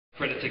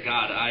Credit to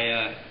God.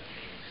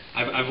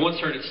 I've once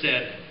heard it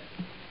said,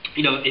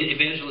 you know,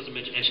 evangelism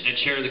and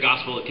sharing the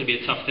gospel, it can be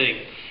a tough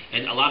thing.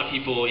 And a lot of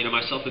people, you know,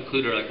 myself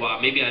included, are like,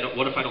 well, maybe I don't.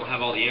 What if I don't have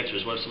all the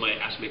answers? What if somebody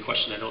asks me a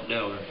question I don't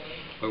know,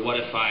 or what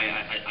if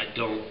I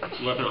don't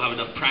have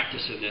enough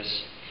practice in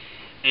this?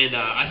 And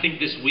I think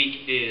this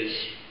week is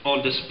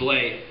on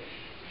display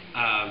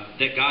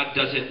that God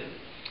doesn't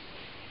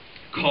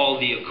call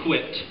the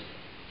equipped;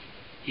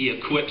 He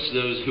equips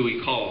those who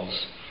He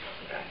calls.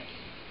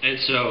 And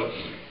so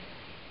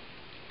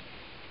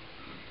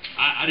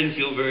I didn't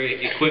feel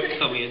very equipped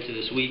coming into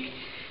this week,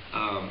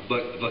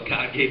 but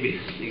God gave me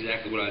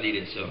exactly what I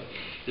needed. So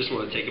just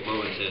want to take a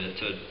moment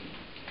to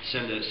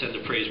send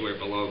the praise where it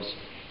belongs.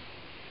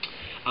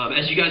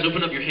 As you guys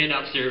open up your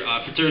handouts there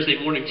for Thursday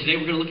morning, today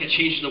we're going to look at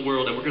changing the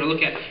world, and we're going to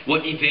look at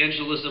what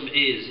evangelism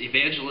is.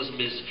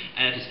 Evangelism is,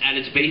 at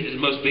its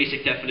most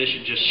basic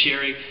definition, just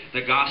sharing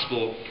the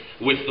gospel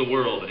with the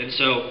world. And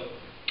so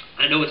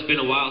I know it's been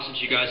a while since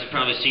you guys have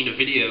probably seen a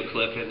video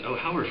clip, and oh,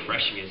 how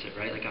refreshing is it,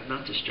 right? Like, I'm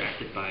not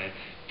distracted by it.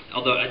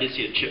 Although I did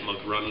see a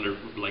chipmunk run under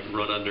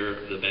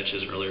the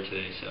benches earlier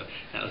today, so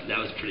that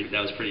was pretty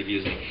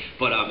amusing.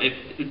 But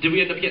did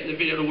we end up getting the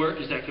video to work?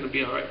 Is that going to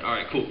be all right? All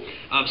right, cool.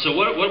 So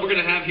what we're going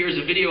to have here is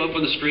a video up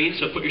on the screen.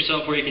 So put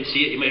yourself where you can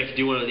see it. You may have to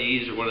do one of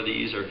these, or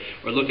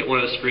look at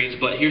one of the screens.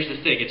 But here's the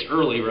thing: it's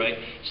early, right?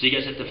 So you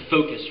guys have to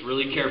focus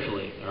really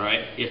carefully. All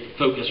right, you have to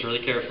focus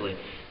really carefully.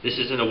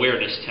 This is an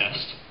awareness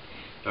test.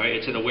 All right,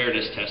 it's an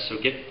awareness test. So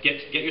get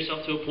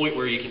yourself to a point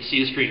where you can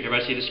see the screen.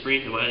 Everybody see the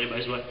screen? Am I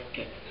anybody's way?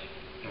 Okay.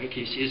 All right,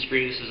 can you see the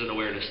screen? This is an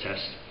awareness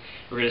test.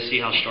 We're going to see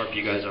how sharp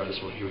you guys are this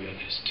one. Here we go.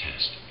 This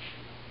test.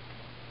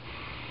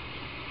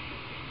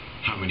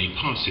 How many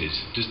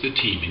passes does the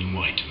team in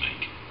white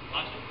make?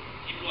 Lots of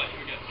team in white.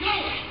 Here we go. Go!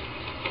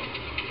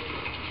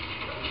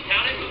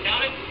 Count it.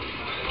 Count it.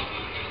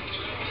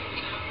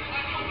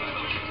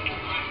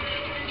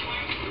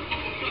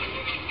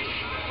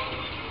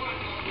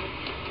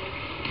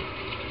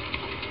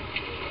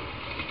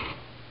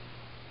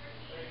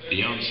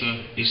 The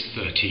answer is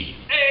 13.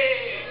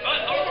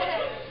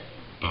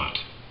 But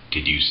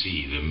did you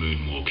see the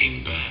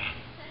moonwalking bear?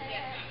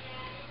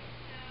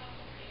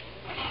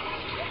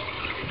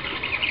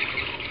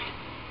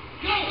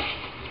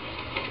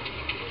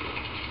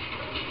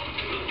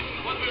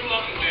 What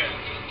moonwalking bear?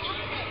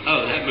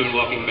 Oh, that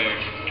moonwalking bear.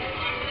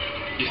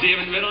 You see him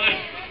in the middle there?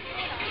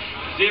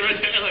 See him right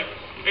there? Like,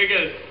 there he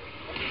goes.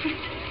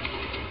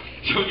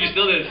 So you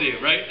still didn't see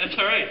him, right? That's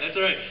all right. That's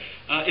all right.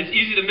 It's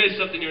easy to miss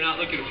something you're not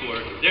looking for.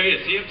 There he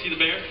is. See him? See the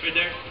bear right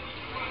there?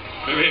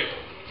 Right here.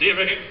 See him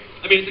right here?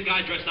 I mean, it's a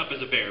guy dressed up as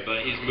a bear,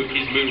 but he's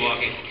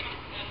moonwalking.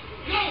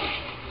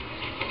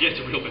 Yeah, it's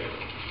a real bear.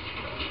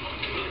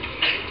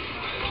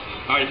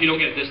 All right, if you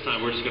don't get it this time,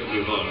 we're just going to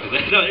move on.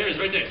 No, there he is,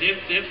 right there. See him?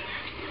 See him?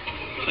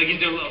 Like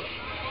he's doing a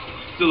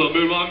little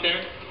moonwalk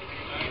there.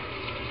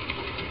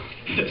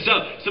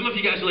 So, some of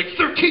you guys are like,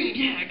 13,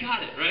 yeah, I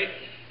got it, right?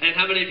 And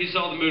how many of you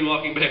saw the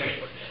moonwalking bear?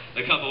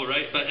 A couple,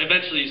 right? But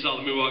eventually you saw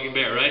the moonwalking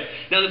bear, right?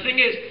 Now the thing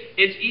is,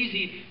 it's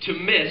easy to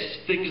miss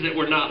things that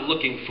we're not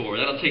looking for.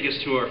 That'll take us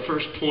to our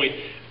first point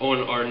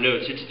on our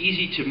notes. It's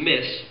easy to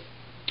miss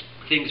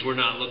things we're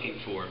not looking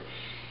for.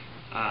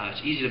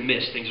 It's easy to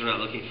miss things we're not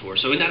looking for.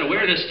 So in that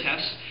awareness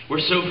test,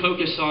 we're so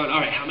focused on, all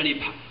right, how many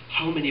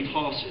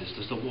passes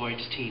does the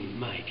Whites team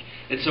make?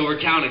 And so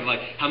we're counting, like,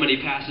 how many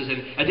passes,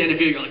 and at the end of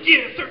the video, you're like,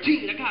 yeah,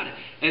 13, I got it.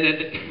 And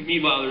then,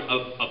 meanwhile,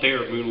 a bear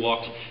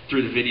moonwalked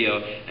through the video,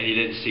 and you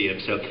didn't see him.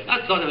 So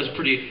I thought that was a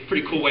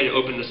pretty cool way to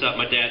open this up.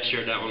 My dad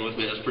shared that one with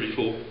me. That's pretty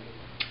cool.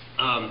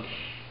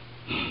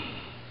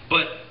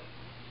 But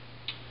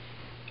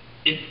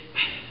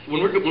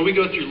when we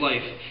go through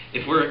life,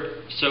 if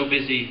we're so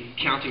busy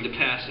counting the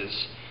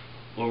passes,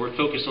 or we're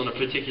focused on a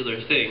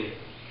particular thing,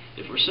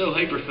 if we're so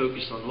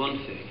hyper-focused on one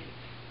thing,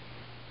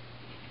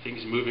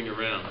 things moving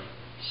around,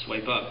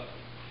 swipe up,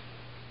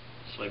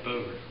 swipe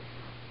over.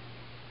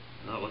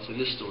 Oh, what's in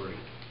this story?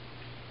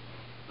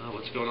 Oh,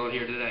 what's going on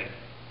here today?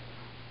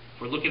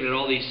 If we're looking at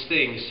all these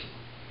things,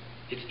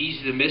 it's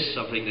easy to miss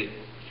something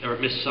or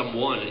miss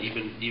someone,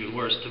 even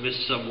worse, to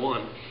miss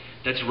someone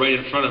that's right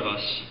in front of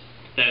us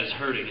that is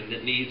hurting and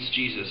that needs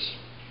Jesus.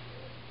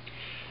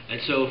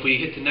 And so if we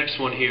hit the next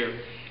one here,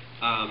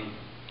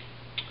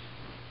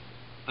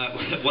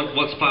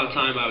 once upon a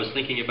time I was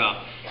thinking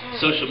about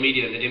social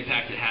media and the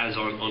impact it has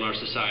on our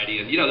society.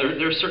 And, you know,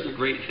 there are certain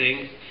great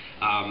things.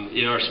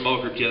 In our small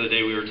group the other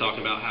day, we were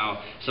talking about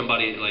how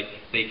somebody, like,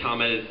 they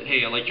commented,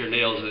 hey, I like your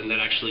nails, and that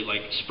actually,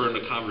 like, spurred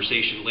a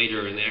conversation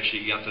later, and they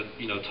actually got to,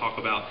 you know, talk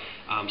about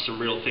some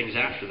real things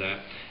after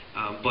that.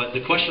 But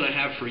the question I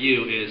have for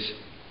you is,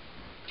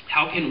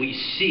 how can we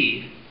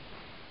see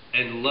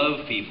and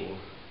love people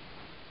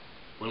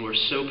when we're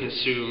so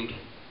consumed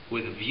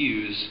with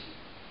views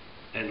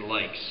and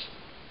likes?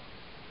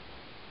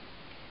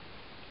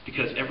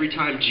 Because every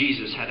time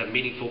Jesus had a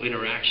meaningful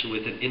interaction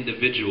with an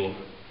individual,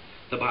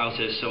 the Bible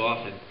says so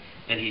often,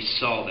 and he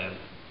saw them.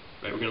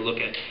 Right? We're going to look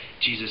at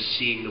Jesus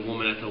seeing the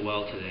woman at the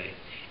well today,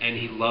 and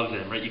he loved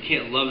them. Right? You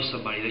can't love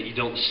somebody that you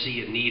don't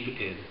see a need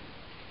in.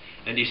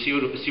 And do you see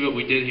what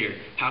we did here?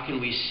 How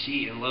can we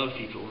see and love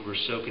people when we're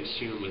so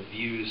consumed with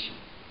views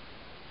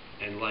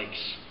and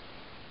likes?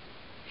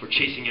 If we're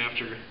chasing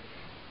after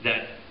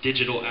that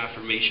digital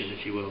affirmation,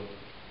 if you will.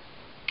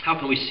 How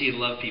can we see and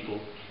love people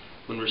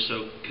when we're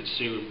so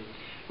consumed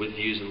with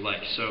views and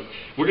likes? So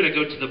we're going to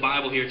go to the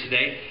Bible here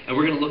today, and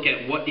we're going to look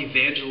at what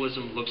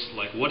evangelism looks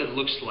like, what it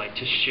looks like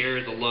to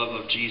share the love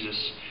of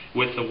Jesus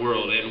with the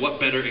world. And what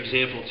better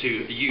example to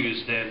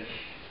use than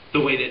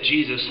the way that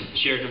Jesus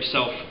shared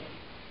himself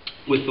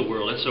with the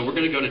world. And so we're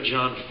going to go to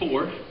John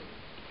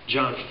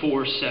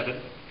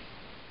 4:7.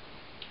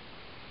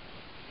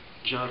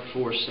 John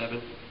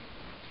 4:7.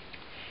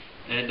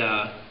 And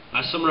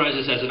I summarize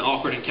this as an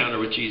awkward encounter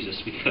with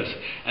Jesus, because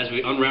as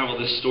we unravel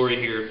this story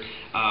here,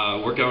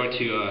 we're going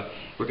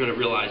to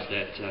realize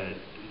that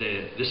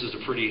this is a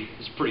pretty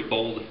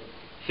bold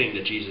thing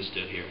that Jesus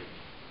did here.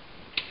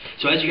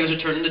 So as you guys are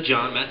turning to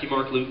John, Matthew,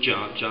 Mark, Luke,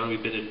 John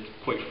we've been in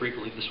quite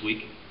frequently this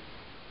week.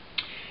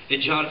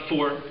 In John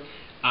 4,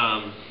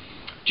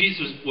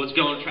 Jesus was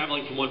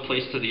traveling from one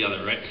place to the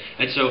other, right?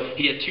 And so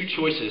he had two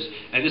choices.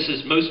 And this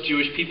is most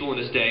Jewish people in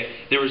his day.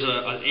 There was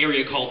an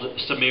area called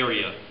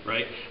Samaria,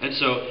 right? And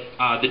so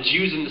the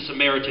Jews and the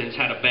Samaritans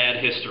had a bad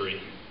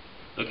history.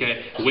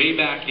 Okay? Way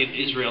back in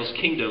Israel's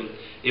kingdom,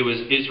 it was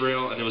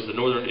Israel, and it was the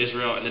northern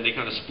Israel, and then they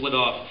kind of split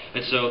off.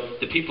 And so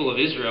the people of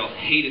Israel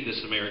hated the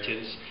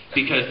Samaritans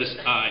because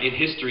in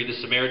history, the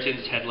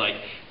Samaritans had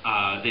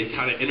they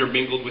kind of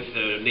intermingled with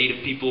the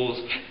native peoples,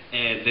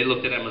 and they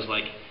looked at them as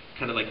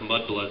kind of like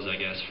mudbloods, I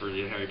guess, for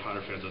the Harry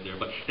Potter fans out there.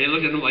 But they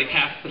looked at them like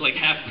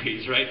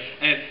half-breeds, right?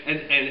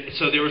 And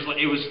so there was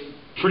it was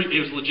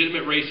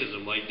legitimate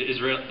racism. Like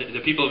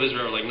the people of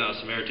Israel were like, no,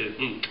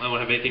 Samaritan, I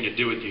don't have anything to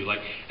do with you.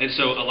 And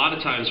so a lot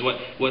of times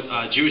what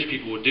Jewish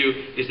people would do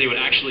is they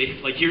would actually,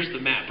 here's the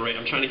map, right?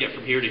 I'm trying to get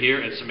from here to here,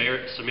 and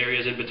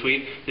Samaria's in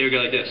between. They would go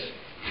like this.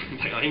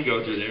 I can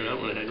go through there. I don't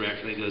want to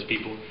interact with any of those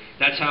people.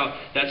 That's how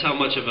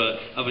much of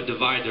a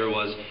divide there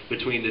was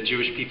between the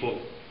Jewish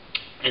people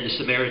and the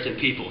Samaritan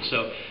people.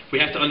 So we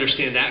have to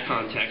understand that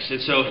context.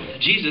 And so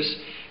Jesus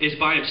is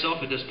by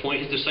himself at this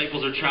point. His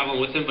disciples are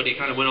traveling with him, but he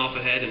kind of went off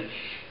ahead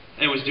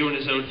and was doing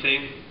his own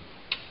thing.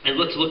 And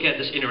let's look at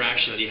this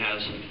interaction that he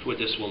has with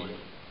this woman.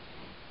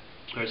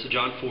 All right, so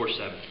John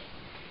 4:7.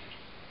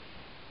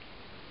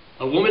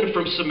 A woman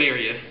from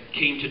Samaria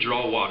came to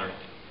draw water.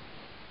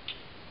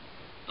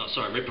 Oh,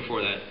 sorry, right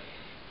before that.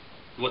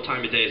 What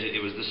time of day is it?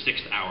 It was the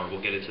 6th hour.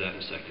 We'll get into that in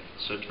a second.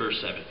 So it's verse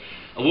 7.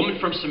 A woman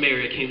from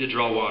Samaria came to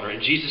draw water,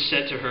 and Jesus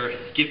said to her,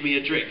 "Give me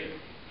a drink."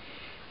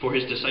 For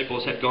his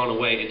disciples had gone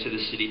away into the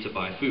city to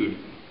buy food.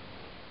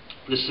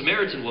 The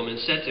Samaritan woman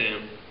said to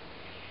him,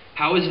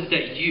 "How is it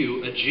that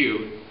you, a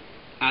Jew,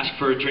 ask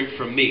for a drink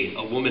from me,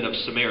 a woman of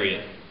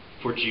Samaria?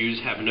 For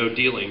Jews have no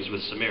dealings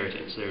with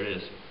Samaritans." There it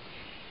is.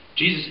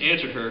 Jesus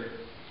answered her,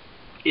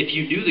 "If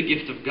you knew the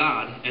gift of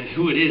God and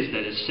who it is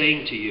that is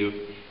saying to you,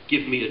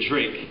 'Give me a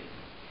drink,'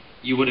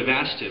 you would have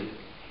asked him,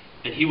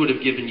 and he would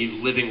have given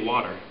you living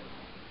water."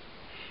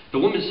 The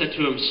woman said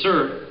to him,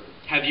 "Sir,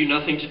 have you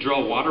nothing to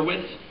draw water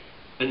with?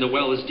 And the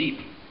well is deep.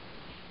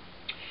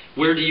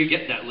 Where do you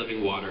get that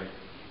living water?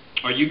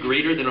 Are you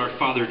greater than our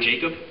father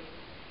Jacob?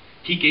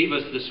 He gave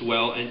us this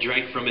well and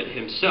drank from it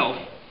himself,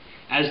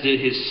 as did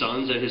his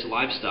sons and his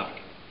livestock."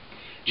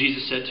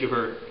 Jesus said to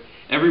her,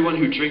 "Everyone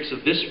who drinks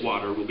of this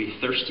water will be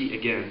thirsty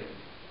again.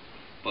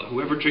 But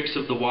whoever drinks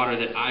of the water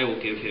that I will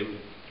give him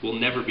will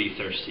never be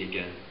thirsty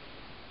again.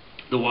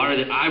 The water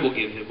that I will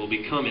give him will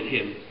become in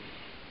him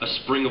a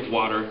spring of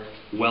water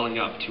welling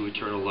up to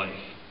eternal life."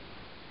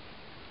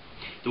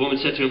 The woman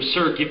said to him,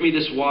 "Sir, give me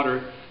this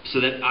water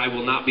so that I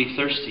will not be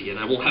thirsty, and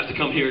I won't have to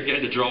come here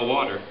again to draw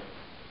water."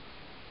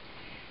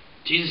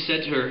 Jesus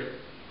said to her,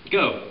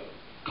 "Go,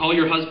 call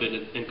your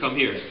husband and come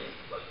here."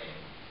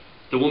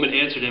 The woman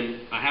answered him,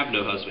 "I have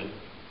no husband."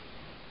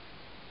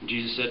 And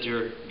Jesus said to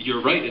her,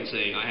 "You're right in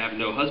saying, 'I have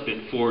no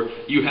husband,' for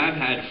you have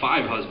had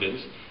 5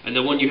 husbands, and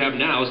the one you have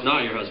now is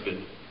not your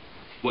husband.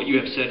 What you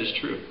have said is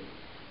true."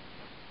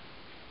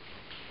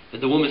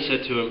 And the woman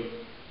said to him,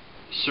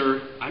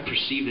 "Sir, I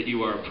perceive that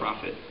you are a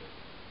prophet."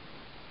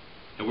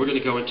 And we're going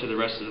to go into the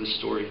rest of the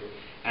story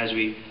as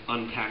we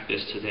unpack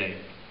this today.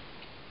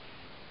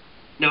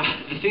 Now,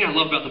 the thing I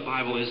love about the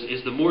Bible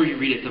is the more you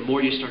read it, the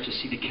more you start to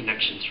see the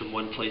connections from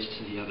one place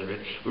to the other. And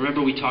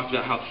remember, we talked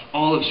about how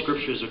all of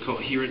Scripture is a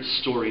coherent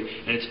story,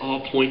 and it's all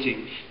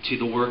pointing to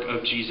the work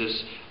of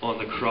Jesus on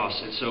the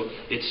cross. And so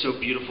it's so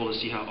beautiful to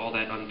see how all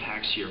that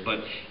unpacks here.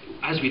 But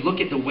as we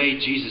look at the way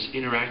Jesus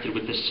interacted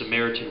with this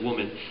Samaritan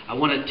woman, I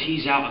want to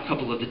tease out a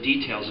couple of the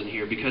details in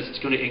here, because it's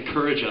going to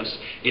encourage us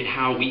in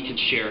how we can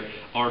share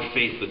our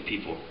faith with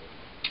people.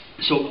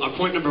 So our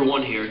point number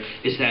 1 here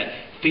is that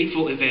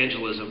faithful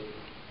evangelism,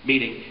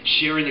 meaning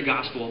sharing the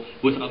gospel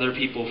with other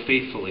people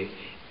faithfully,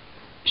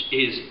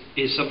 is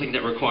something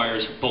that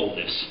requires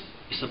boldness.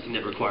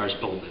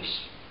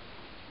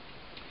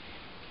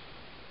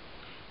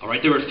 All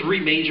right, there are 3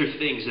 major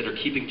things that are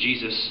keeping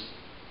Jesus,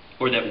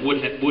 or that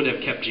would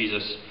have kept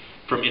Jesus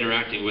from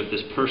interacting with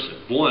this person.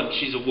 1,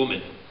 she's a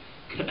woman.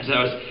 As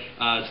I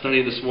was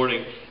studying this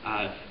morning,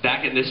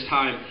 back in this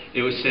time,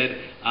 it was said,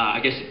 I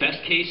guess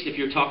best case, if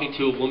you're talking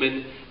to a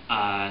woman,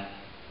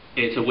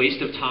 it's a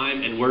waste of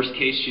time, and worst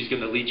case, she's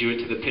going to lead you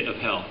into the pit of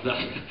hell.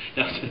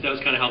 That was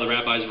kind of how the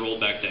rabbis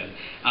rolled back then.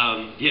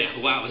 Yeah,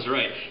 wow, I was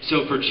right.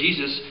 So for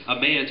Jesus, a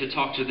man to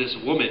talk to this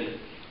woman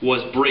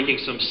was breaking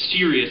some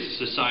serious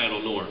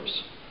societal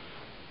norms.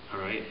 All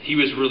right, he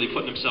was really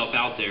putting himself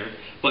out there,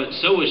 but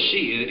so was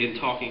she in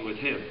talking with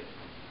him.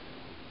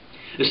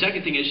 The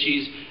second thing is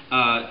she's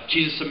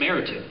a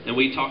Samaritan, and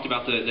we talked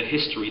about the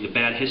history, the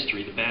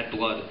bad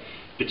blood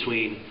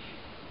between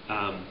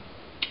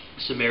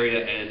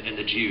Samaria and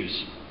the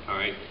Jews. All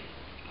right,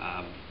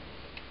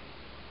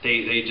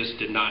 they just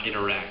did not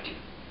interact.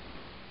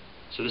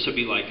 So this would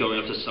be like going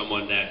up to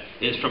someone that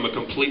is from a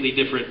completely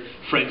different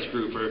friends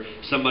group, or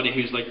somebody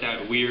who's like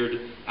that weird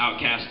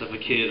outcast of a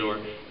kid,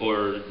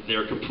 or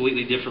they're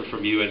completely different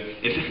from you. And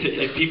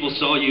if people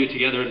saw you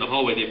together in the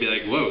hallway, they'd be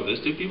like, "Whoa, those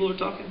two people are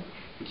talking."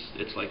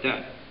 It's like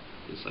that.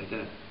 It's like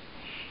that.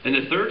 And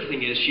the third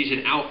thing is she's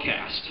an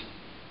outcast.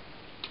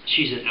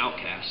 She's an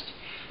outcast.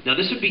 Now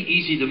this would be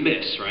easy to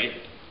miss, right?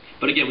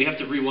 But again, we have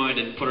to rewind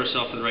and put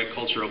ourselves in the right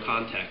cultural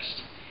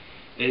context.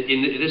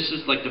 This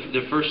is like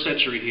the first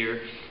century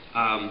here.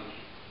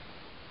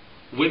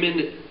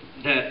 Women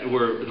that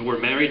were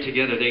married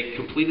together, they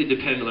completely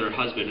depended on their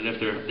husband, and if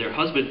their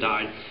husband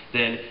died,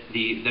 then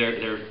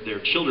their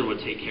children would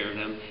take care of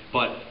them.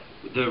 But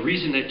the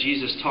reason that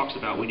Jesus talks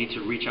about we need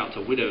to reach out to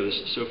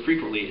widows so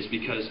frequently is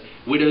because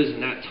widows in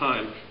that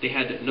time, they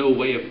had no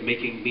way of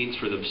making means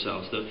for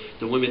themselves.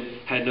 The women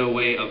had no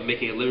way of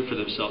making a living for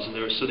themselves,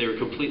 and so they were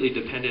completely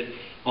dependent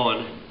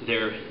on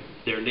their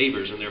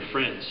neighbors and their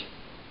friends.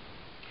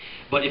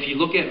 But if you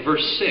look at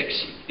verse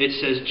 6, it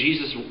says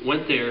Jesus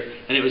went there,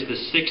 and it was the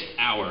 6th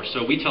hour.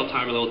 So we tell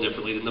time a little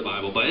differently than the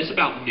Bible, but it's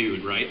about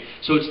noon, right?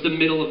 So it's the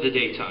middle of the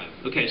daytime.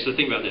 Okay, so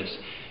think about this.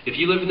 If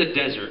you live in the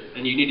desert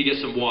and you need to get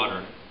some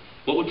water,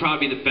 what would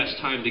probably be the best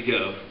time to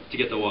go to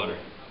get the water?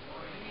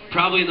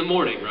 Probably in the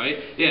morning, right?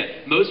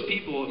 Yeah, most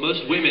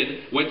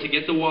women went to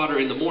get the water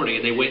in the morning,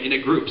 and they went in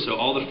a group. So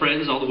all the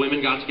friends, all the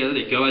women got together,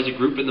 they'd go as a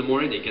group in the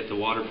morning, they'd get the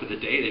water for the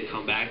day, they'd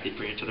come back, they'd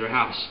bring it to their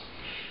house.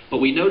 But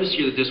we notice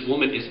here that this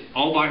woman is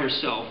all by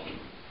herself,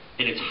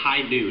 and it's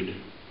high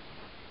noon.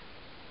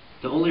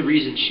 The only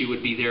reason she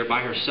would be there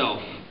by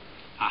herself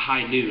at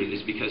high noon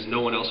is because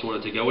no one else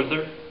wanted to go with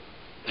her,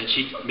 and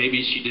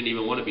maybe she didn't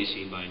even want to be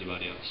seen by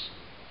anybody else.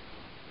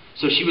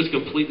 So she was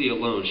completely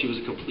alone. She was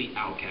a complete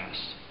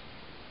outcast.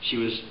 She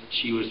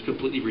was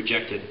completely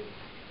rejected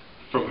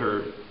from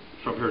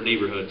her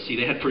neighborhood. See,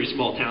 they had pretty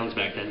small towns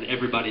back then.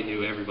 Everybody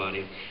knew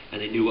everybody,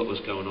 and they knew what was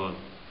going on.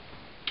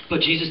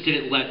 But Jesus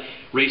didn't let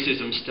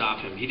racism stop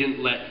him. He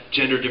didn't let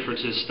gender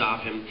differences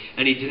stop him,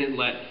 and he didn't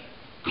let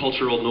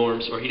cultural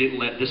norms, or he didn't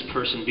let this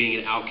person being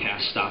an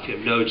outcast stop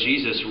him. No,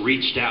 Jesus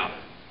reached out.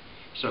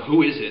 So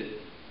who is it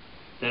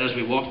that as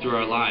we walk through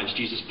our lives,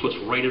 Jesus puts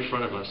right in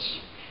front of us?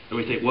 And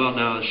we think, well,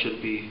 no, it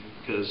shouldn't be,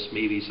 because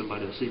maybe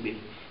somebody will see me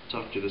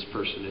talk to this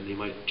person, and they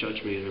might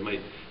judge me, and they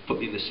might put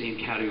me in the same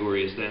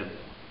category as them.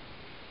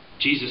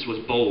 Jesus was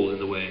bold in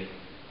the way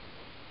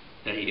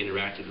that he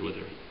interacted with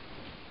her.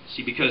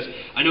 See, because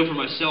I know for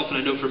myself, and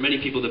I know for many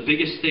people, the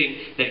biggest thing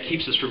that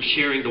keeps us from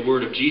sharing the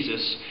word of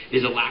Jesus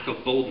is a lack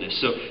of boldness.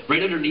 So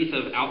right underneath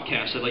of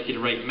outcast, I'd like you to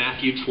write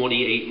Matthew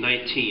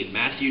 28:19.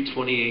 Matthew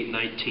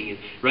 28:19.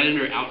 Right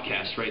under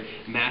outcast, right?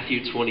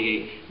 Matthew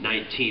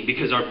 28:19.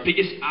 Because our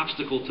biggest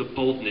obstacle to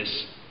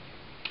boldness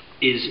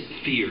is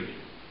fear.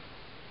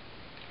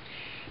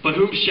 But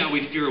whom shall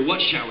we fear, or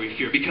what shall we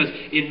fear? Because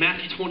in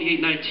Matthew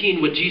 28:19,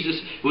 when Jesus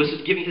was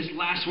giving his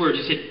last words,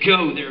 he said,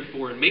 "Go,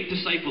 therefore, and make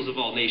disciples of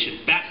all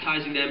nations,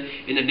 baptizing them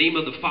in the name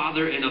of the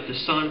Father, and of the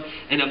Son,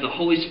 and of the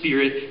Holy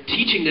Spirit,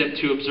 teaching them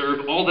to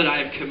observe all that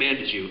I have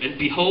commanded you. And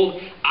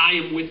behold, I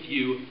am with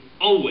you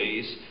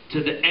always to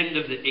the end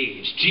of the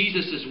age."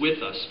 Jesus is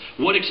with us.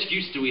 What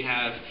excuse do we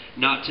have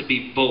not to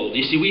be bold?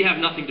 You see, we have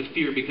nothing to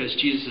fear because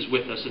Jesus is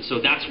with us, and so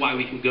that's why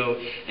we can go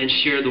and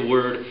share the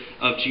word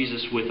of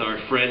Jesus with our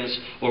friends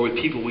or with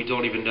people we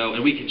don't even know,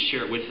 and we can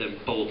share it with them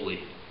boldly.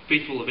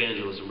 Faithful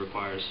evangelism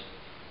requires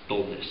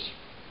boldness.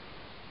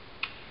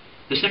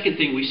 The second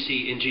thing we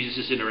see in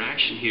Jesus'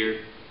 interaction here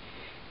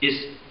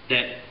is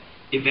that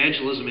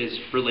evangelism is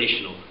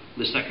relational.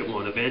 The second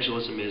one,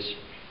 evangelism is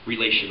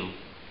relational.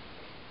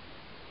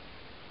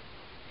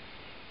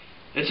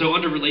 And so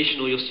under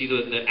relational, you'll see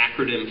the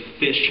acronym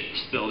FISH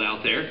spelled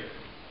out there.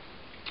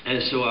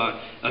 And so,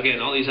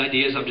 again, all these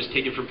ideas I'm just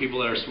taking from people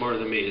that are smarter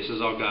than me. This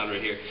is all God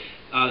right here.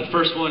 The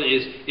first one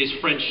is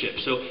friendship.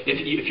 So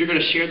if you're going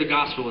to share the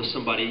gospel with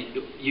somebody,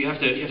 you have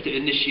to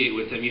initiate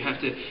with them. You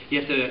have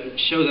to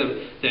show them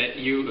that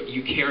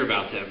you care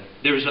about them.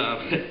 There's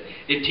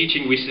in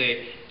teaching we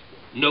say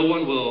no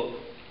one will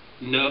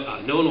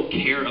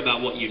care about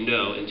what you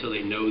know until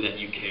they know that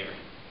you care.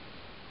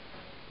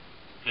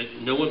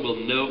 And no one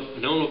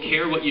will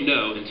care what you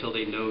know until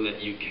they know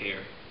that you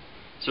care.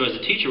 So as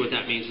a teacher, what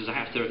that means is I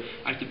have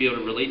to be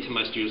able to relate to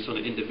my students on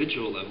an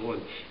individual level,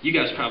 and you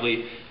guys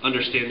probably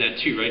understand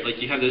that too, right?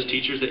 Like you have those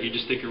teachers that you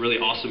just think are really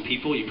awesome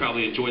people. You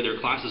probably enjoy their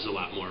classes a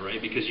lot more,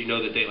 right? Because you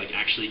know that they like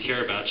actually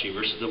care about you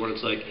versus the one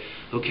that's like,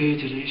 okay,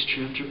 today's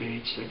chapter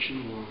 8,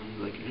 section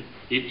 1. Like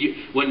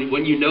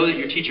when you know that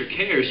your teacher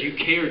cares, you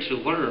care to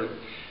learn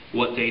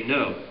what they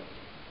know.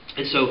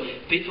 And so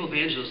faithful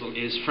evangelism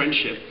is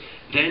friendship.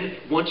 Then,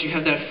 once you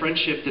have that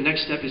friendship, the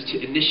next step is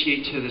to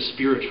initiate to the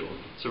spiritual.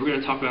 So we're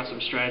going to talk about some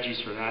strategies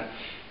for that.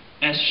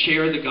 S,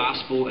 share the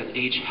gospel, and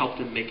H, help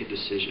them make a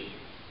decision.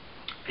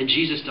 And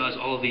Jesus does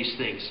all of these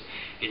things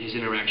in his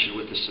interaction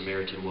with the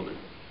Samaritan woman.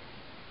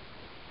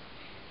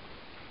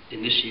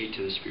 Initiate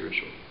to the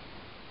spiritual.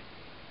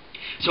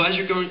 So as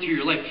you're going through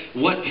your life,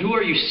 who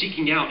are you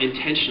seeking out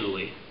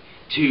intentionally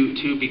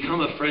to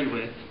become a friend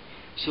with,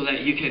 so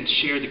that you can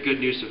share the good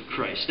news of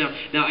Christ?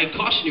 Now I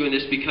caution you in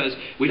this because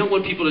we don't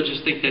want people to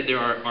just think that they're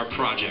our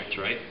project,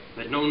 right?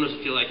 That no one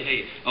doesn't feel like,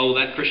 hey, oh,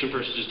 that Christian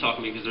person's just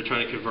talking to me because they're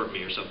trying to convert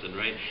me or something,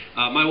 right?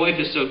 My wife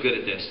is so good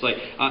at this. Like,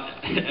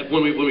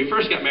 when we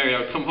first got married,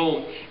 I would come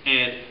home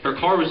and her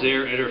car was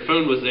there and her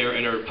phone was there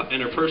and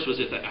her purse was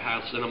at the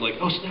house, and I'm like,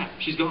 oh snap,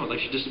 she's gone, like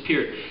she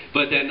disappeared.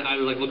 But then I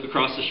would like look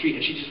across the street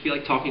and she'd just be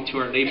like talking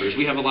to our neighbors.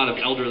 We have a lot of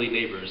elderly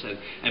neighbors,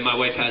 and my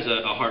wife has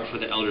a heart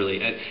for the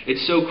elderly, and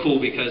it's so cool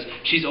because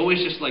she's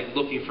always just like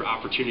looking for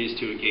opportunities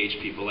to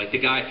engage people. Like the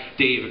guy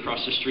Dave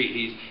across the street,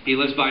 he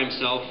lives by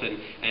himself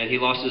and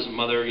he lost his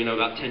mother,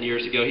 about 10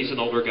 years ago. He's an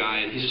older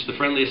guy, and he's just the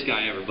friendliest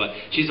guy ever. But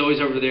she's always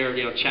over there,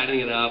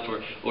 chatting it up,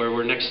 or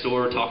we're next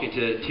door talking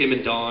to Tim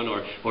and Dawn,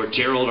 or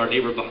Gerald, our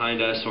neighbor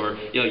behind us, or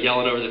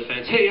yelling over the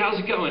fence, hey, how's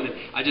it going? And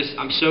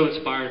I'm so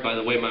inspired by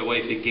the way my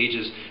wife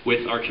engages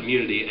with our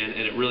community, and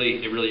it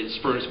really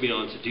spurs me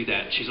on to do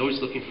that. She's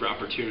always looking for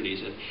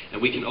opportunities, and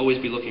we can always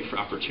be looking for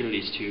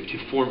opportunities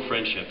to form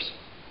friendships.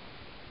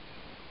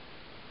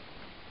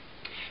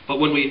 But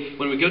when we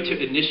go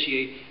to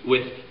initiate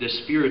with the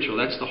spiritual,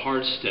 that's the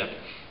hard step.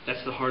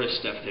 That's the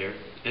hardest step there.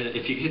 And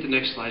if you hit the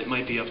next slide, it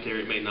might be up there,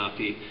 it may not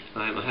be.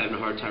 I'm having a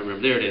hard time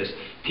remembering. There it is.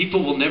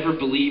 People will never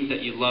believe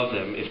that you love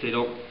them if they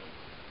don't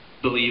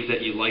believe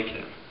that you like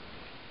them.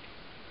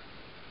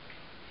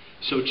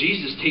 So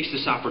Jesus takes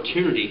this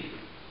opportunity.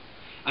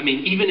 I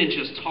mean, even in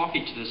just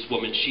talking to this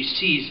woman, she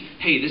sees,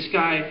 hey, this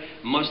guy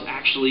must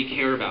actually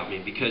care about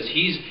me because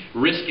he's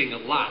risking a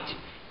lot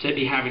to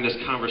be having this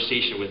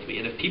conversation with me.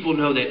 And if people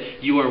know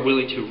that you are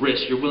willing to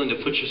risk, you're willing to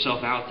put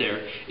yourself out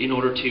there in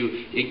order to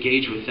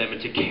engage with them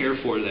and to care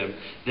for them,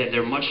 then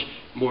they're much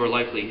more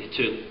likely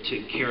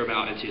to care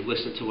about and to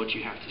listen to what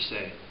you have to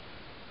say.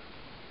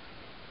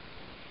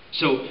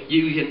 So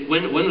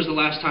when was the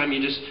last time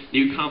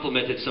you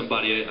complimented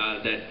somebody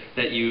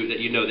that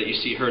you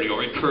see hurting,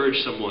 or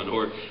encouraged someone,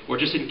 or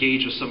just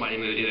engaged with somebody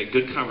in a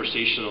good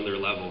conversation on their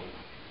level?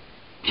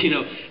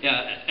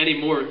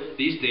 Anymore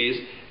these days,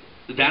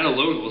 that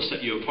alone will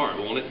set you apart,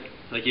 won't it?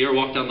 Like you ever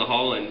walk down the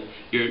hall and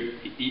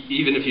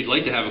even if you'd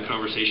like to have a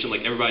conversation,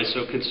 like everybody's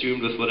so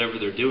consumed with whatever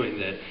they're doing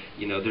that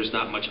there's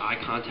not much eye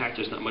contact,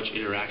 there's not much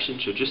interaction.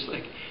 So just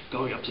like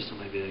going up to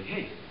somebody and be like,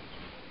 hey,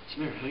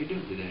 Samara, how you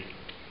doing today?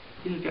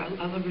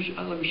 I love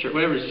your shirt.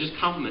 Whatever it is, just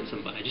compliment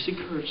somebody, just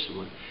encourage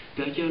someone.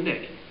 Be like, yo,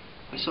 Nick,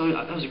 I saw you,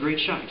 that was a great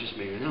shot you just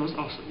made, and that was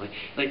awesome. Like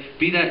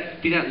be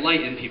that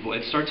light in people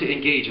and start to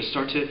engage and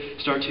start to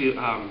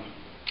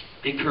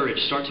encourage,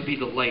 start to be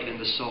the light and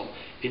the salt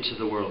into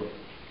the world.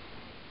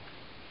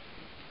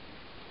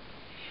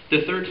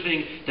 The third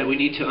thing that we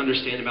need to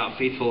understand about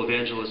faithful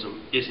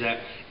evangelism is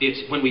that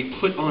it's when we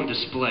put on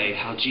display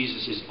how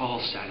Jesus is all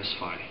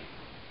satisfying.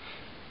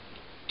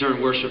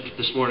 During worship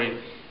this morning,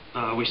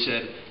 we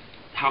said,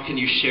 how can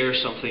you share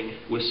something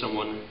with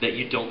someone that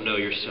you don't know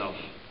yourself?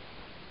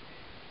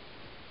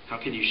 How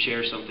can you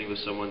share something with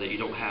someone that you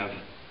don't have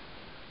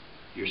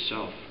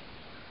yourself?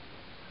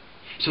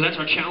 So that's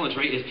our challenge,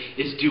 right?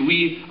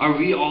 Are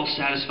we all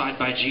satisfied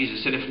by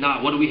Jesus? And if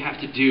not, what do we have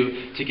to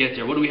do to get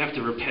there? What do we have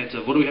to repent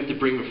of? What do we have to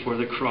bring before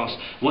the cross?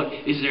 What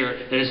is there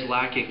that is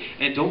lacking?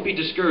 And don't be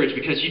discouraged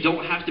because you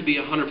don't have to be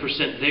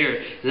 100%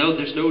 there. No,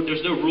 there's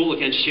no rule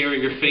against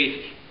sharing your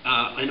faith.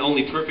 And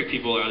only perfect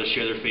people are allowed to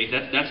share their faith.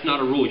 That's not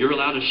a rule. You're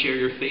allowed to share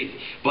your faith.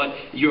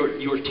 But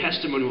your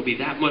testimony will be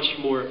that much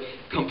more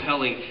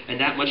compelling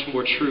and that much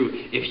more true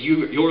if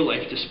your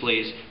life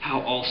displays how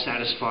all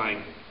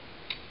satisfying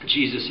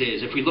Jesus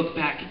is. If we look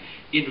back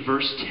in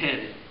verse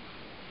 10,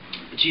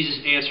 Jesus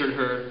answered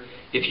her,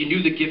 if you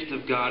knew the gift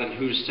of God and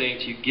who is saying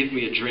to you, give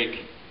me a drink,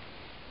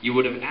 you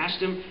would have asked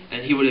him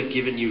and he would have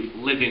given you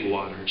living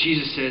water.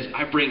 Jesus says,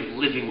 I bring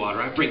living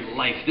water. I bring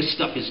life. This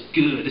stuff is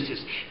good.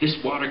 This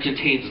water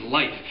contains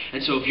life.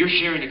 And so if you're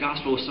sharing the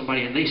gospel with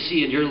somebody and they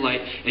see in your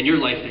life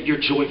that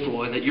you're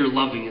joyful and that you're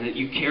loving and that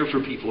you care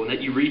for people and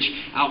that you reach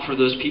out for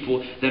those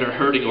people that are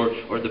hurting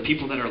or the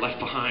people that are left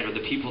behind or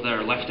the people that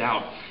are left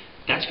out,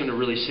 that's going to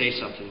really say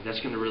something.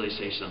 That's going to really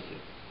say something.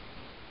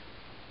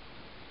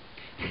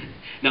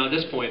 Now at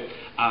this point,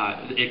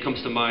 it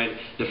comes to mind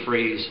the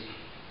phrase,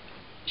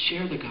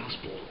 share the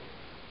gospel.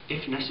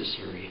 If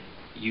necessary,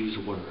 use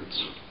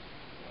words.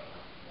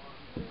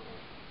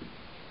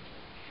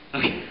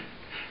 Okay,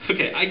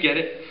 okay, I get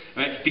it,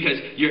 right? Because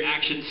your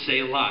actions say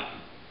a lot.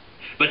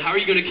 But how are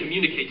you going to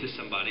communicate to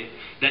somebody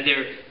that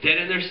they're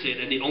dead in their sin,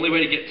 and the only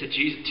way to get to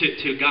Jesus,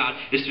 to God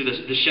is through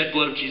the shed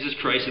blood of Jesus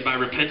Christ, and by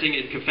repenting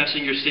and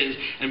confessing your sins,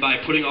 and by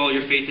putting all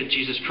your faith in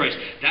Jesus Christ?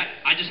 That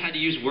I just had to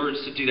use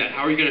words to do that.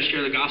 How are you going to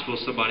share the gospel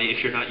with somebody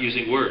if you're not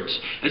using words?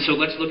 And so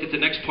let's look at the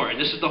next part.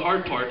 And this is the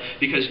hard part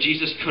because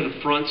Jesus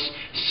confronts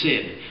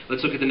sin.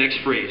 Let's look at the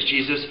next phrase.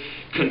 Jesus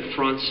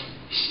confronts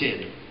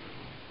sin.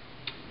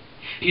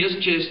 He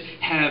doesn't just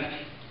have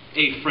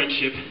a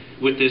friendship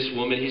with this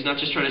woman. He's not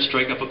just trying to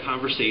strike up a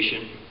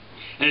conversation.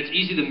 And it's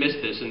easy to miss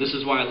this, and this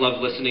is why I love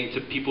listening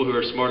to people who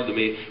are smarter than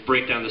me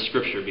break down the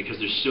scripture, because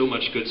there's so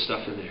much good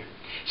stuff in there.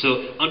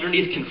 So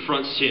underneath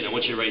confront sin, I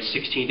want you to write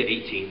 16 to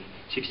 18.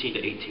 16 to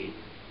 18.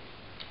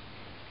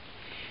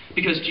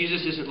 Because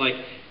Jesus isn't like,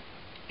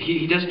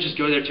 he doesn't just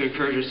go there to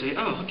encourage her and say,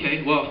 oh,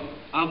 okay, well,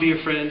 I'll be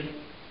your friend.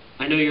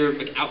 I know you're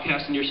an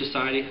outcast in your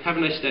society. Have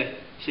a nice day.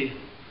 See you.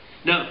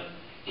 No,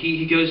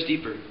 he goes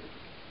deeper.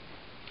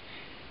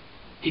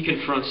 He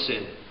confronts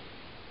sin.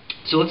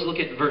 So let's look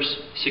at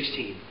verse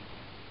 16.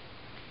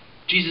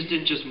 Jesus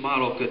didn't just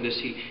model goodness,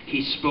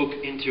 he spoke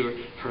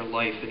into her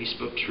life, and he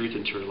spoke truth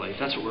into her life.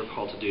 That's what we're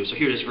called to do. So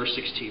here it is, verse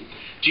 16.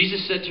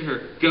 Jesus said to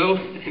her, go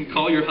and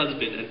call your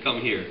husband and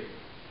come here.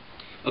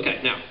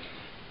 Okay, now,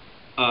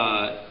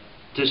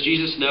 does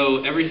Jesus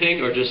know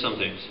everything or just some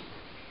things?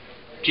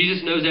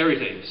 Jesus knows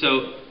everything.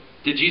 So,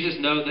 did Jesus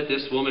know that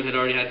this woman had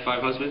already had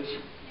 5 husbands?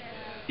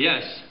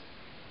 Yes.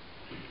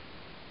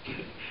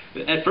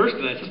 At first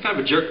glance, that's kind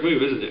of a jerk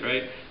move, isn't it,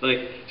 right?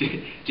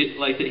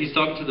 Like he's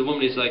talking to the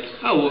woman, he's like,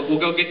 oh, we'll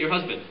go get your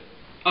husband.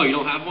 Oh, you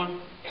don't have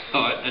one? Oh,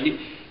 I need...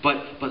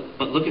 But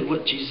look at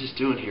what Jesus is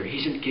doing here.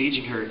 He's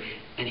engaging her,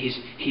 and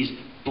he's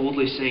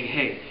boldly saying,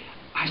 hey,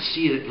 I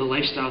see the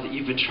lifestyle that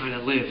you've been trying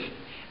to live,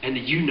 and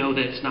that you know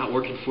that it's not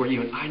working for you,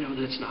 and I know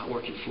that it's not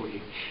working for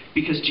you.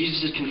 Because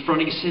Jesus is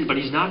confronting sin, but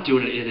he's not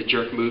doing it in a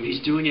jerk move.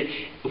 He's doing it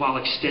while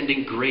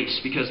extending grace.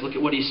 Because look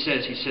at what he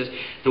says. He says,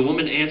 the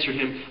woman answered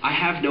him, I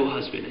have no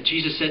husband. And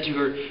Jesus said to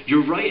her,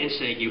 you're right in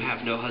saying you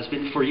have no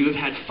husband, for you have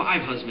had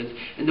 5 husbands,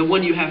 and the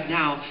one you have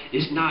now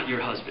is not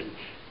your husband.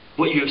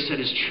 What you have said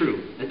is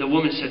true. And the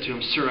woman said to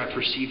him, sir, I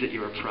perceive that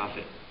you're a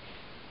prophet.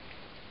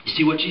 You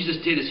see, what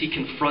Jesus did is he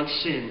confronts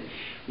sin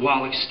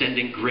while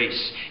extending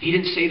grace. He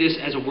didn't say this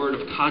as a word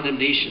of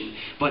condemnation,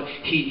 but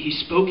he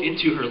spoke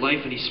into her life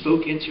and he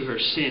spoke into her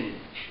sin.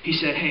 He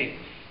said, hey,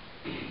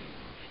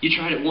 you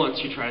tried it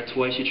once, you tried it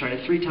twice, you tried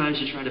it 3 times,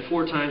 you tried it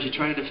 4 times, you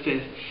tried it a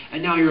 5th,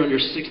 and now you're on your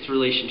 6th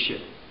relationship.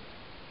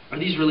 Are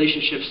these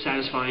relationships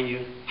satisfying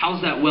you?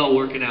 How's that well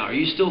working out? Are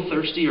you still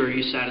thirsty or are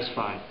you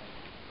satisfied?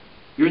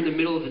 You're in the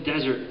middle of the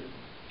desert.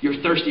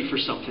 You're thirsty for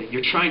something.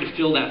 You're trying to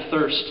fill that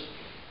thirst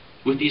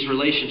with these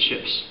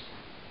relationships.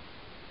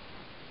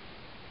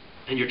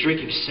 And you're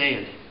drinking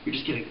sand. You're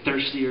just getting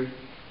thirstier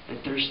and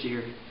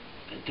thirstier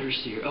and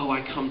thirstier. Oh,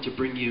 I come to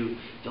bring you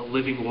the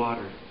living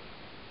water.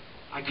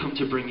 I come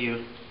to bring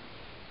you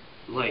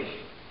life.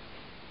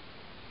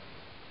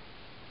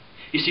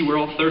 You see, we're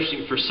all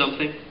thirsting for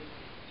something.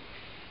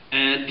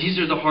 And these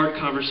are the hard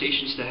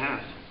conversations to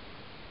have.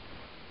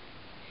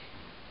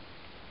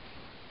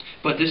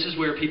 But this is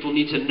where people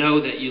need to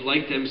know that you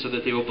like them so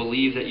that they will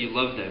believe that you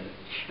love them.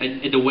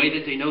 And the way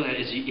that they know that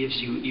is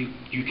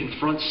you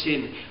confront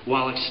sin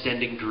while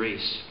extending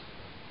grace.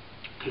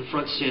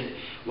 Confront sin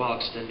while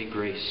extending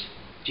grace.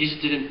 Jesus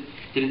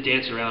didn't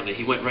dance around it.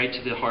 He went right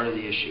to the heart of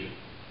the issue.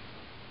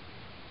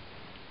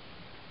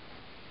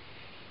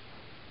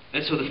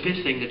 And so the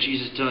 5th thing that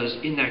Jesus does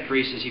in that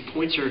grace is he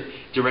points her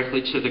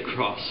directly to the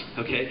cross.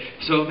 Okay?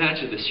 So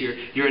imagine this.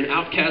 You're an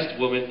outcast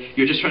woman.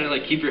 You're just trying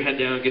to keep your head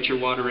down and get your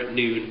water at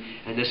noon.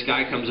 And this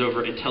guy comes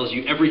over and tells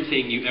you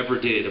everything you ever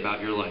did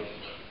about your life.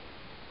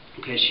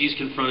 Okay? She's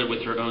confronted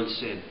with her own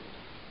sin.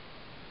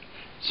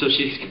 So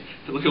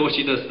look at what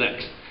she does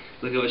next.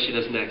 Look at what she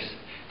does next.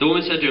 The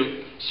woman said to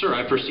him, sir,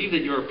 I perceive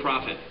that you're a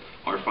prophet.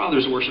 Our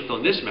fathers worshipped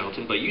on this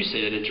mountain, but you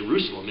say that in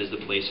Jerusalem is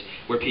the place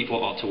where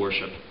people ought to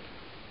worship.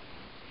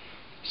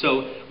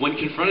 So when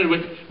confronted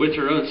with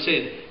her own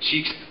sin,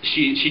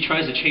 she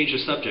tries to change the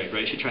subject,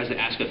 right? She tries to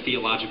ask a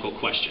theological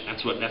question.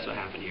 That's what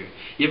happened here.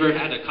 You ever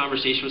had a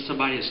conversation with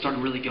somebody that started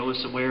really going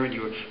somewhere, and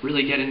you were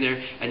really getting there,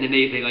 and then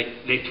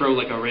they throw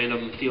a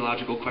random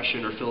theological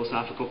question or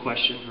philosophical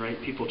question, right?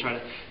 People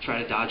try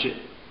to dodge it.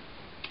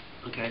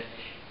 Okay,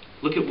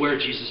 look at where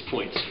Jesus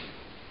points.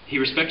 He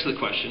respects the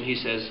question. He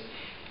says,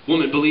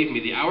 "Woman, believe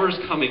me, the hour is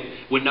coming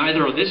when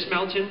neither on this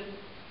mountain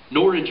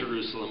nor in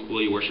Jerusalem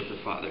will you worship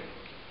the Father.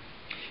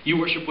 You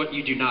worship what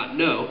you do not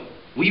know.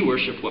 We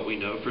worship what we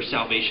know, for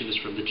salvation is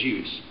from the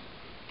Jews."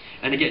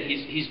 And again,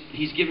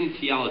 he's given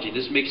theology.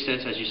 This makes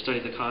sense as you study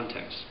the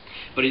context.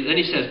 But then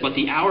he says, "But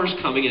the hour is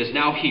coming and is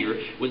now here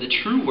when the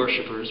true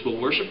worshipers will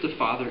worship the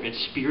Father in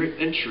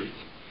spirit and truth.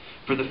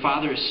 For the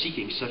Father is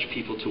seeking such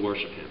people to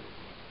worship him."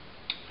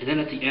 And then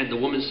at the end, the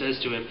woman says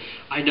to him,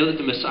 "I know that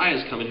the Messiah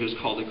is coming, who is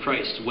called the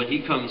Christ. When he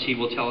comes, he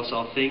will tell us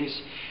all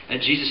things."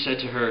 And Jesus said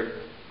to her,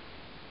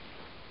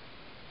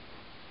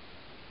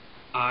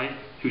 "I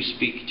who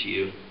speak to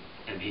you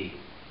am he."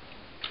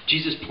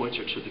 Jesus points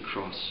her to the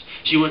cross.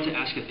 She wanted to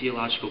ask a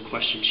theological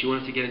question. She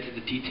wanted to get into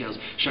the details.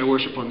 Should I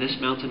worship on this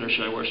mountain or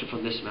should I worship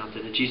on this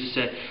mountain? And Jesus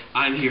said,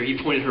 I'm here. He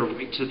pointed her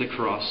right to the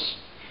cross.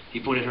 He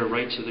pointed her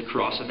right to the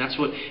cross. And that's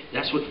what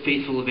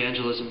faithful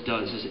evangelism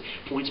does, is it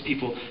points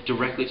people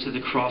directly to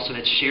the cross, and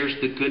it shares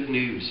the good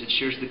news. It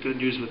shares the good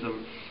news with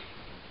them.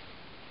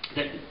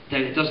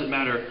 That it doesn't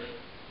matter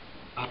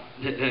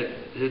that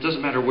it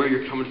doesn't matter where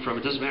you're coming from.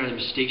 It doesn't matter the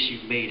mistakes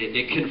you've made.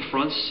 It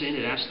confronts sin.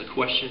 It asks the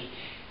question,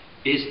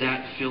 is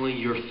that filling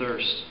your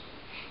thirst?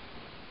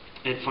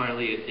 And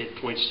finally,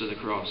 it points to the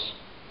cross.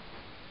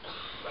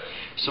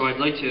 So I'd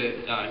like to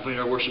invite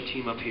our worship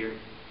team up here.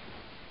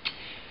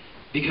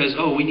 Because,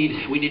 we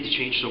need to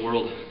change the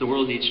world. The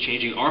world needs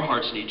changing. Our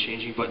hearts need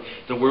changing, but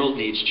the world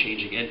needs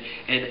changing.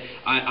 And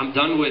I'm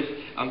done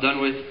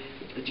with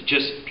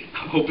just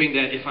hoping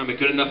that if I'm a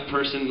good enough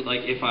person,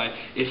 like if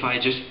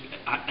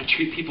I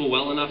treat people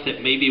well enough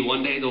that maybe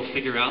one day they'll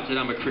figure out that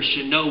I'm a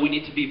Christian. No, we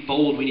need to be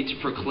bold. We need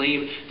to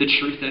proclaim the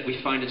truth that we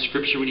find in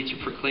Scripture. We need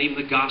to proclaim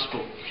the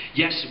gospel.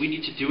 Yes, we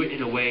need to do it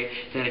in a way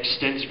that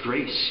extends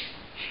grace.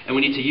 And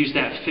we need to use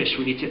that fish.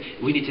 We need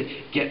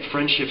to get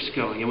friendships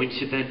going. And we need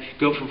to then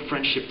go from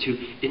friendship to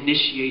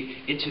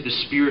initiate into the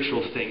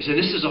spiritual things. And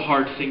this is a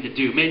hard thing to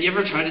do. Man, you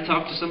ever try to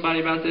talk to somebody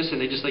about this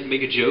and they just like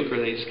make a joke or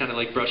they just kind of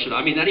like brush it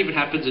off? I mean, that even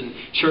happens in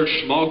church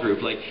small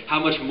group. Like, how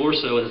much more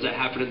so does that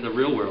happen in the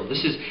real world?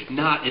 This is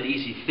not an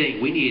easy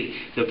thing. We need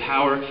the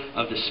power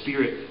of the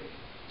Spirit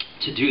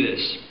to do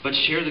this. But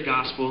share the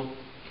gospel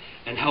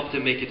and help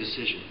them make a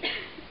decision.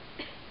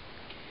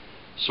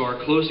 So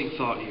our closing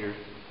thought here.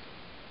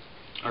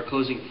 Our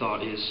closing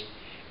thought is,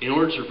 in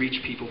order to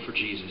reach people for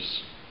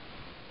Jesus,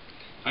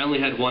 I only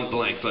had one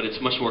blank, but it's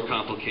much more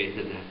complicated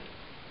than that.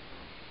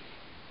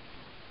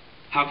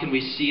 How can we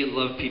see and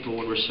love people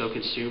when we're so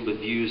consumed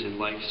with views and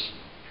likes?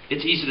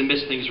 It's easy to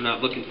miss things we're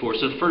not looking for.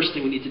 So the first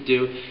thing we need to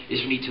do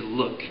is we need to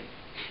look.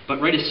 But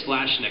write a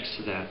slash next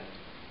to that.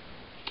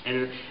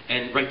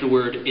 And write the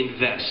word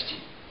invest.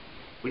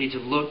 We need to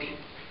look.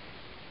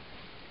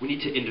 We need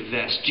to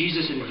invest.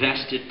 Jesus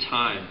invested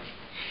time.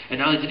 And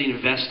not only did he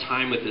invest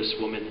time with this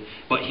woman,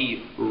 but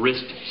he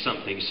risked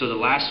something. So the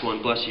last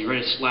one, bless you,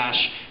 write a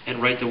slash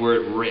and write the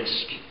word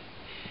risk.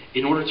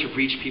 In order to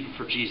reach people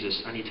for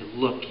Jesus, I need to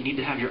look. You need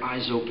to have your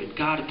eyes open.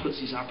 God puts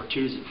these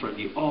opportunities in front of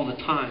you all the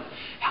time.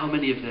 How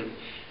many of them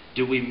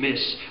do we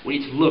miss? We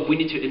need to look. We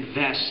need to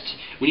invest.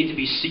 We need to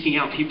be seeking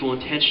out people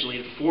intentionally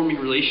and forming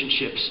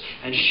relationships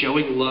and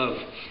showing love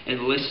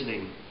and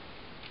listening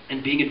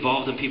and being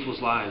involved in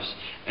people's lives.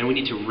 And we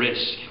need to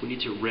risk. We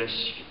need to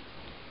risk.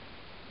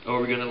 Or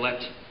are we going to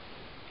let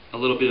a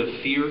little bit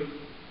of fear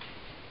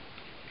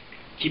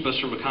keep us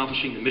from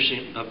accomplishing the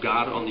mission of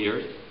God on the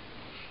earth?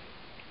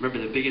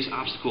 Remember, the biggest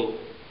obstacle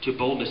to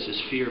boldness is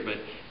fear, but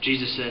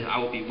Jesus said, I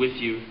will be with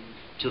you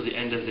till the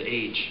end of the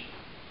age.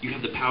 You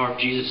have the power of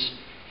Jesus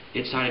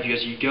inside of you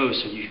as you go,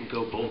 so you can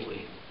go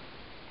boldly.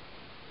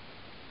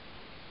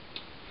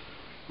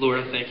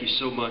 Lord, I thank you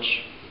so much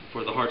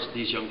for the hearts of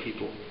these young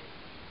people.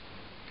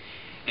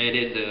 And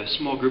in the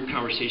small group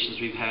conversations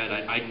we've had,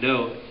 I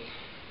know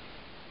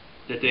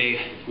that they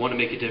want to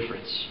make a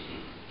difference.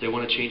 They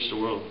want to change the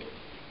world.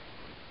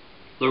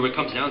 Lord, when it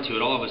comes down to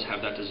it, all of us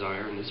have that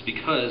desire, and it's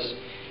because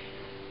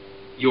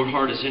your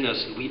heart is in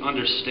us, and we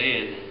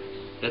understand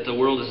that the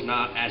world is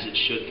not as it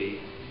should be.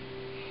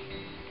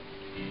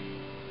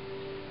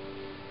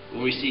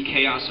 When we see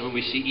chaos and when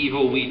we see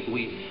evil,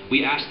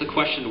 we ask the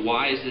question,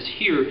 why is this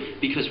here?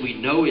 Because we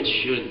know it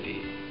shouldn't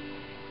be.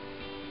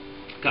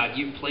 God,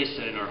 you've placed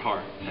that in our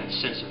heart, that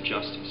sense of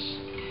justice.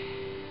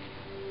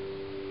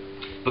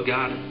 But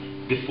God,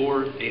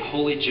 before a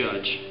holy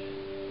judge,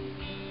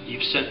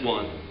 you've sent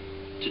one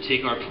to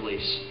take our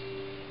place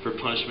for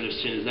punishment of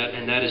sin,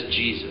 and that is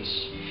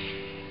Jesus.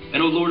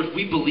 And, oh Lord, if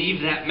we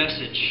believe that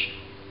message,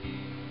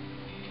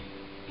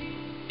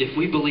 if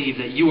we believe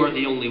that you are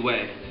the only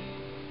way,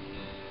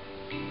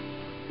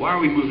 why are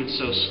we moving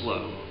so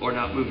slow or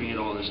not moving at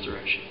all in this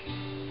direction?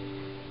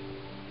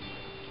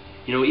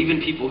 You know, even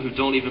people who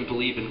don't even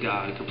believe in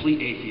God, complete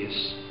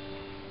atheists.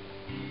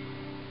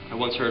 I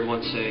once heard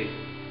one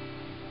say,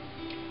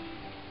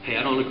 hey,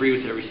 I don't agree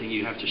with everything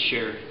you have to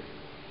share,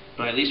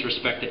 but I at least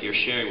respect that you're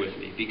sharing with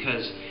me.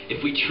 Because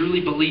if we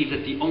truly believe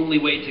that the only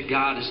way to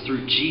God is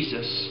through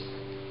Jesus,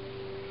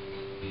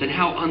 then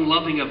how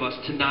unloving of us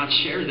to not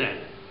share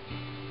that.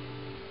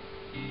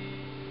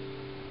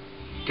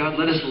 God,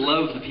 let us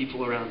love the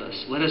people around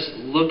us. Let us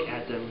look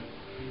at them.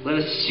 Let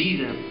us see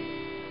them.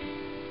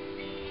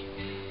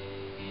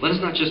 Let us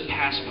not just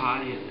pass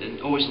by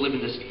and always live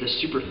in the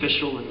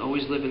superficial and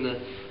always live in the,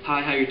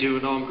 hi, how you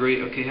doing? Oh, I'm great.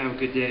 Okay, have a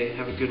good day.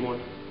 Have a good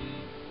one.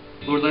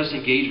 Lord, let us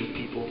engage with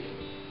people.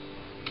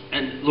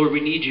 And Lord,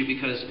 we need you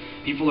because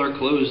people are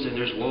closed and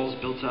there's walls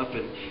built up,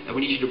 and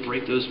we need you to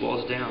break those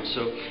walls down.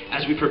 So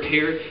as we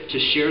prepare to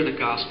share the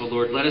gospel,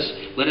 Lord, let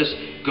us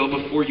go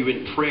before you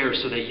in prayer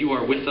so that you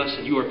are with us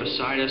and you are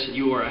beside us and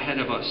you are ahead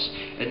of us.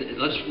 And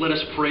let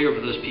us pray over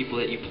those people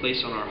that you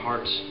place on our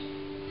hearts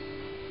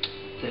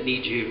that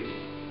need you.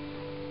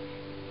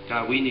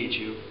 God, we need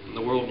you and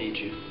the world needs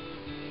you.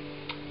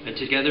 And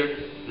together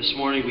this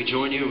morning we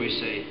join you and we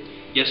say,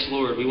 yes,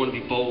 Lord, we want to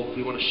be bold.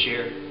 We want to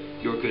share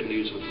your good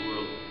news with the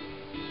world.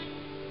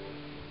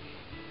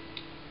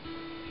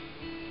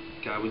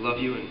 God, we love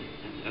you, and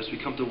as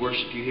we come to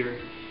worship you here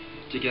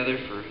together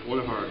for one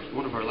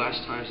of our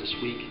last times this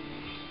week,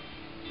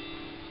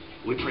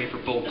 we pray for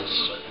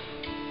boldness.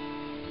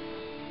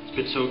 It's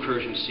been so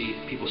encouraging to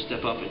see people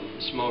step up in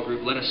a small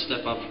group. Let us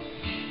step up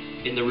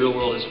in the real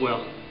world as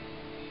well.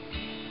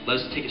 Let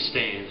us take a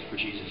stand for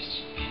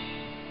Jesus.